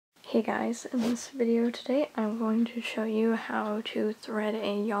Hey guys, in this video today I'm going to show you how to thread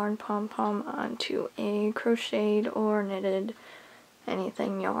a yarn pom-pom onto a crocheted or knitted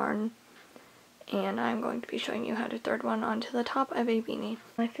anything yarn, and I'm going to be showing you how to thread one onto the top of a beanie.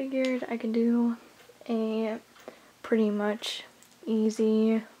 I figured I could do a pretty much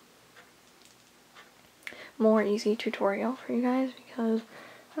more easy tutorial for you guys because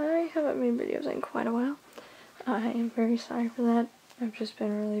I haven't made videos in quite a while. I am very sorry for that. I've just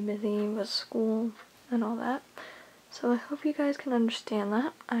been really busy with school and all that. So I hope you guys can understand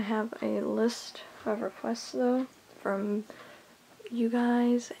that. I have a list of requests though from you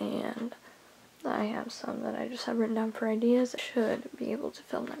guys, and I have some that I just have written down for ideas. I should be able to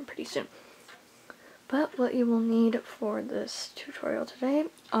film them pretty soon. But what you will need for this tutorial today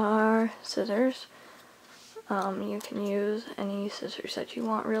are scissors. You can use any scissors that you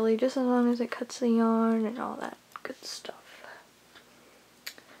want really, just as long as it cuts the yarn and all that good stuff.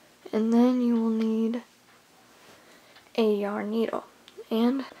 And then you will need a yarn needle,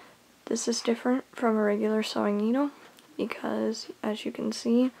 and this is different from a regular sewing needle because, as you can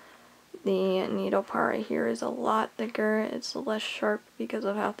see, the needle part right here is a lot thicker. It's less sharp because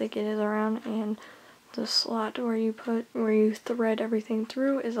of how thick it is around, and the slot where you thread everything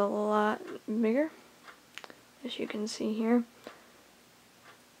through is a lot bigger, as you can see here.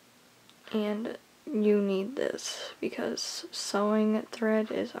 And you need this because sewing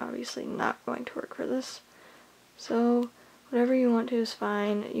thread is obviously not going to work for this. So whatever you want to is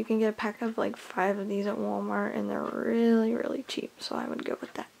fine. You can get a pack of like 5 of these at Walmart and they're really cheap, so I would go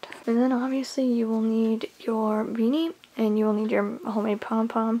with that. And then obviously you will need your beanie and you will need your homemade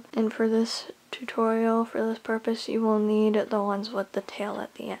pom-pom, and for this tutorial, for this purpose, you will need the ones with the tail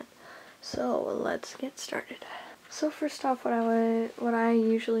at the end. So let's get started. So first off, what I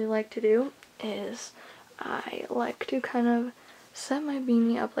usually like to do is I like to kind of set my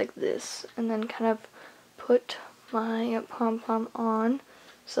beanie up like this and then kind of put my pom-pom on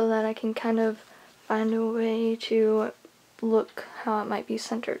so that I can kind of find a way to look how it might be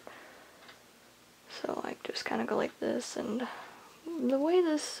centered. So I just kind of go like this, and the way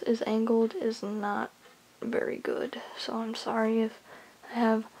this is angled is not very good, so I'm sorry if I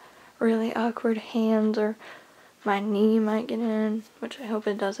have really awkward hands or my knee might get in, which I hope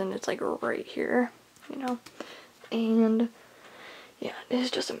it doesn't. It's like right here, you know, and yeah,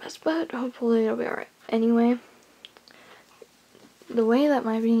 it's just a mess, but hopefully it'll be alright. Anyway, the way that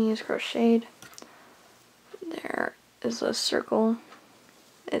my beanie is crocheted, there is a circle.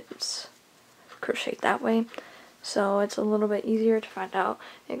 It's crocheted that way, so it's a little bit easier to find out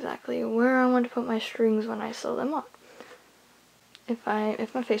exactly where I want to put my strings when I sew them on. If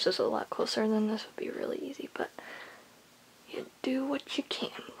my face was a lot closer, then this would be really easy, but you do what you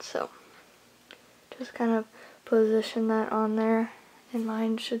can. So just kind of position that on there, and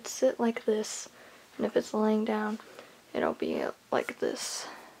mine should sit like this, and if it's laying down, it'll be like this.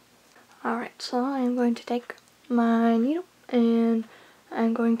 Alright, so I'm going to take my needle and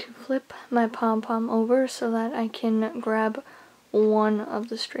I'm going to flip my pom-pom over so that I can grab one of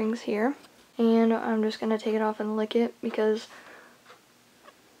the strings here, and I'm just going to take it off and lick it because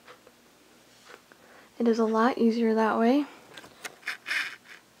it is a lot easier that way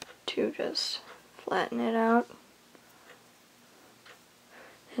to just flatten it out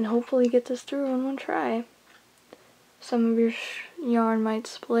and hopefully get this through in one try. Some of your yarn might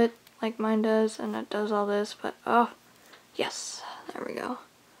split like mine does, and it does all this, but oh yes, there we go,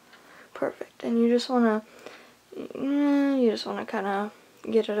 perfect. And you just want to kind of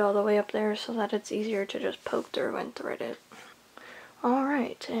get it all the way up there so that it's easier to just poke through and thread it.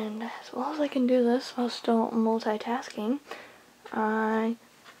 Alright, and as well as I can do this while still multitasking, I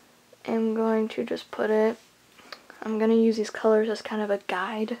am going to just I'm going to use these colors as kind of a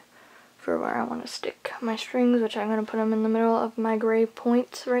guide for where I want to stick my strings, which I'm going to put them in the middle of my gray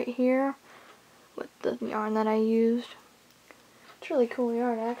points right here with the yarn that I used. It's really cool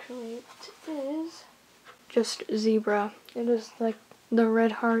yarn, actually. It is just zebra. It is like the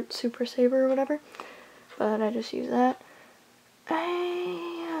Red Heart Super Saver or whatever, but I just use that.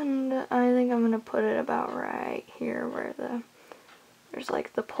 And I think I'm going to put it about right here where there's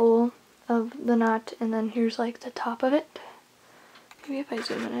like the pull of the knot, and then here's like the top of it. Maybe if I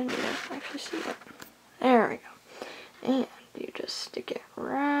zoom in, you guys can actually see it. There we go. And you just stick it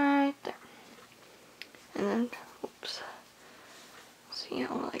right there. And then, oops. See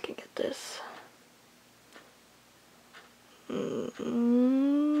how well I can get this.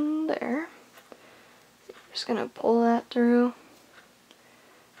 There. Just gonna pull that through,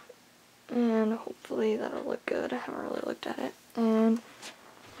 and hopefully that'll look good. I haven't really looked at it. And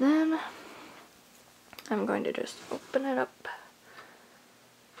then I'm going to just open it up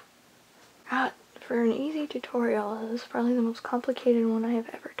For an easy tutorial, this is probably the most complicated one I have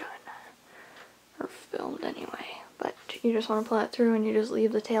ever done. Or filmed anyway. But you just want to pull that through and you just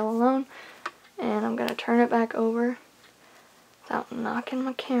leave the tail alone. And I'm going to turn it back over without knocking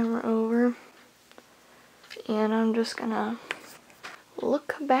my camera over. And I'm just going to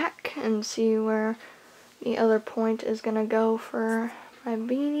look back and see where the other point is going to go for my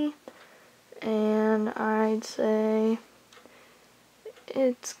beanie. And I'd say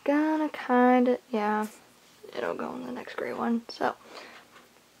it's gonna kinda, yeah, it'll go in the next gray one. So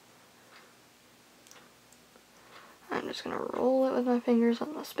I'm just gonna roll it with my fingers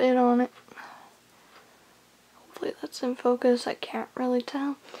on the spit on it. Hopefully that's in focus, I can't really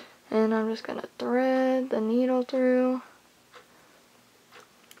tell. And I'm just gonna thread the needle through.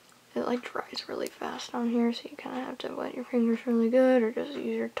 It like dries really fast on here, so you kind of have to wet your fingers really good or just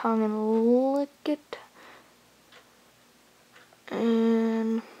use your tongue and lick it.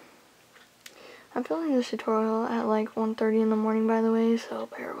 And I'm filming this tutorial at like 1:30 in the morning, by the way, so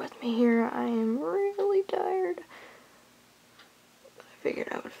bear with me here. I am really tired. But I figured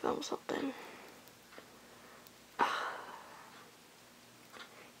I would film something.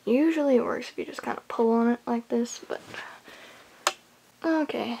 Usually it works if you just kind of pull on it like this, but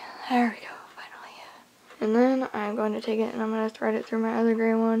okay, there we go, finally. And then I'm going to take it and I'm going to thread it through my other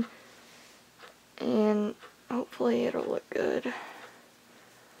gray one, and hopefully it'll look good.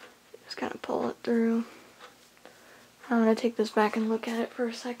 Just kind of pull it through. I'm going to take this back and look at it for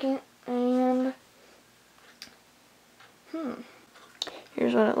a second, and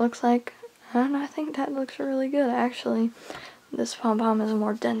here's what it looks like, and I think that looks really good actually. This pom-pom is a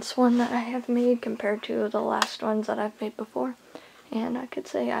more dense one that I have made compared to the last ones that I've made before, and I could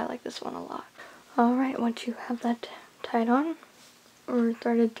say I like this one a lot. Alright, once you have that tied on, or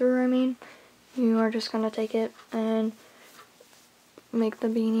threaded through I mean, you are just going to take it and make the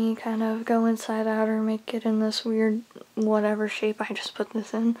beanie kind of go inside out, or make it in this weird whatever shape I just put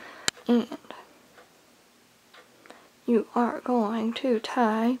this in. And you are going to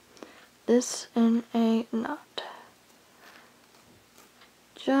tie this in a knot.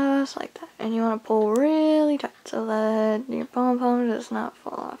 Just like that. And you want to pull really tight so that your pom-pom does not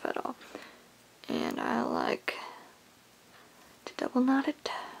fall off at all. And I like to double knot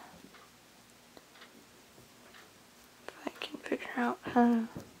it. Figure out how to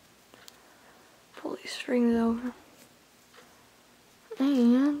pull these strings over.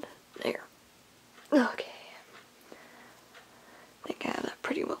 And there. Okay. I think I have that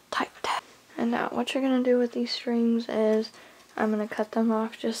pretty well tight. And now what you're going to do with these strings is I'm going to cut them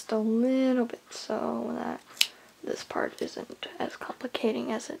off just a little bit so that this part isn't as complicating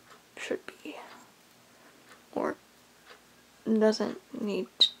as it should be. Or doesn't need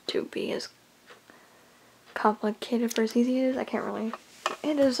to be as complicated for as easy as it is. I can't really.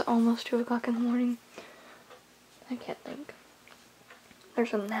 It is almost 2 o'clock in the morning. I can't think.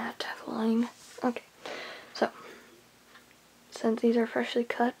 There's a gnat flying. Okay, so since these are freshly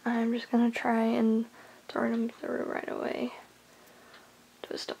cut, I'm just gonna try and throw them through right away.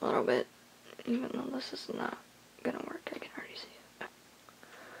 Twist them a little bit, even though this is not gonna work. I can already see it.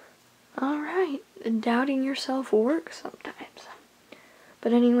 Alright, doubting yourself works sometimes.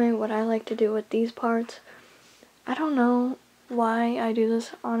 But anyway, what I like to do with these parts, I don't know why I do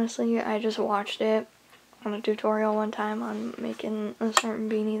this, honestly. I just watched it on a tutorial one time on making a certain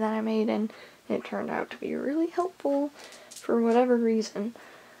beanie that I made, and it turned out to be really helpful for whatever reason.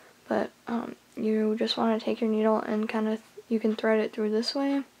 But you just want to take your needle and kind of, you can thread it through this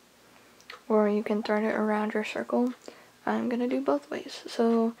way, or you can thread it around your circle. I'm going to do both ways,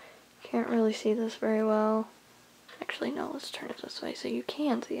 so you can't really see this very well. Actually, no, let's turn it this way so you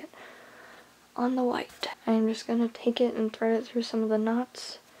can see it. On the white, I'm just going to take it and thread it through some of the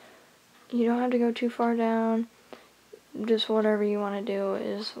knots. You don't have to go too far down. Just whatever you want to do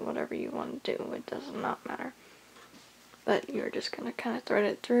is whatever you want to do. It does not matter. But you're just going to kind of thread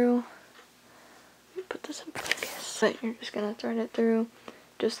it through. Let me put this in focus. But you're just going to thread it through.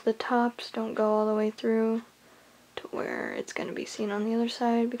 Just the tops, don't go all the way through to where it's going to be seen on the other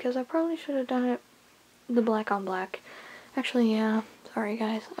side, because I probably should have done it the black on black. Actually, yeah. Sorry,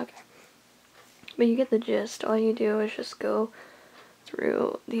 guys. Okay. But you get the gist. All you do is just go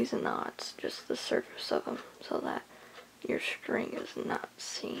through these knots, just the surface of them, so that your string is not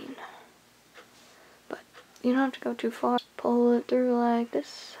seen. But you don't have to go too far. Pull it through like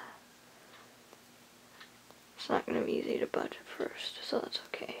this. It's not going to be easy to budge at first, so that's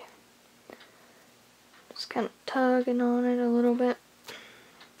okay. Just kind of tugging on it a little bit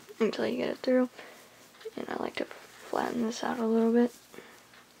until you get it through. And I like to flatten this out a little bit,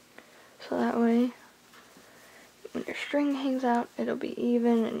 so that way when your string hangs out, it'll be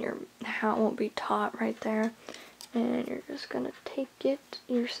even and your hat won't be taut right there. And you're just gonna take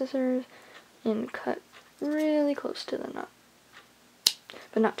your scissors, and cut really close to the knot.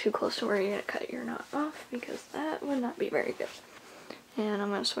 But not too close to where you're gonna cut your knot off, because that would not be very good. And I'm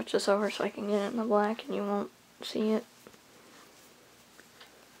gonna switch this over so I can get it in the black and you won't see it.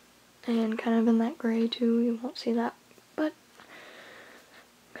 And kind of in that gray too, you won't see that. But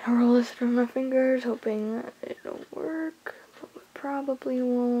I'm gonna roll this through my fingers, hoping that it'll work, but it probably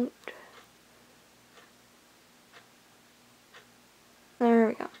won't. There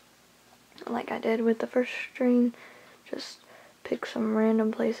we go. Like I did with the first string, just pick some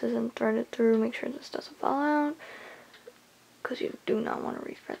random places and thread it through. Make sure this doesn't fall out, because you do not want to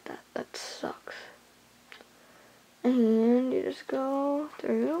rethread that. That sucks. And you just go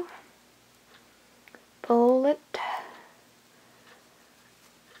through, pull it,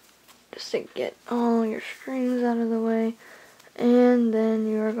 just to get all your strings out of the way. And then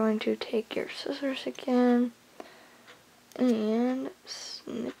you are going to take your scissors again and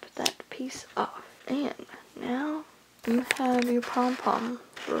snip that piece off. And now you have your pom-pom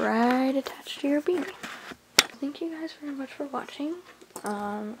right attached to your beanie. Thank you guys very much for watching.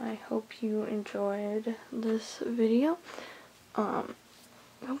 I hope you enjoyed this video.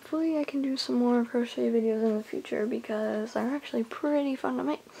 Hopefully I can do some more crochet videos in the future, because they're actually pretty fun to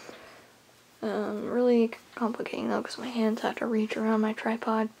make. Really complicating though, because my hands have to reach around my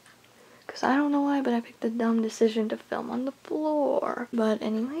tripod. Because I don't know why, but I picked the dumb decision to film on the floor. But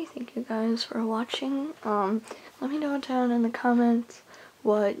anyway, thank you guys for watching. Let me know down in the comments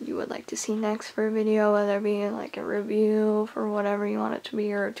what you would like to see next for a video, whether it be like a review for whatever you want it to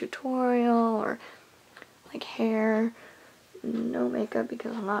be, or a tutorial, or like hair. No makeup,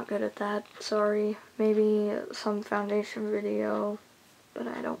 because I'm not good at that. Sorry. Maybe some foundation video, but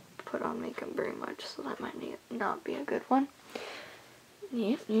I don't put on makeup very much, so that might not be a good one.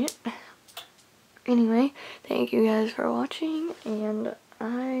 Yep. Anyway, thank you guys for watching, and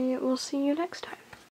I will see you next time.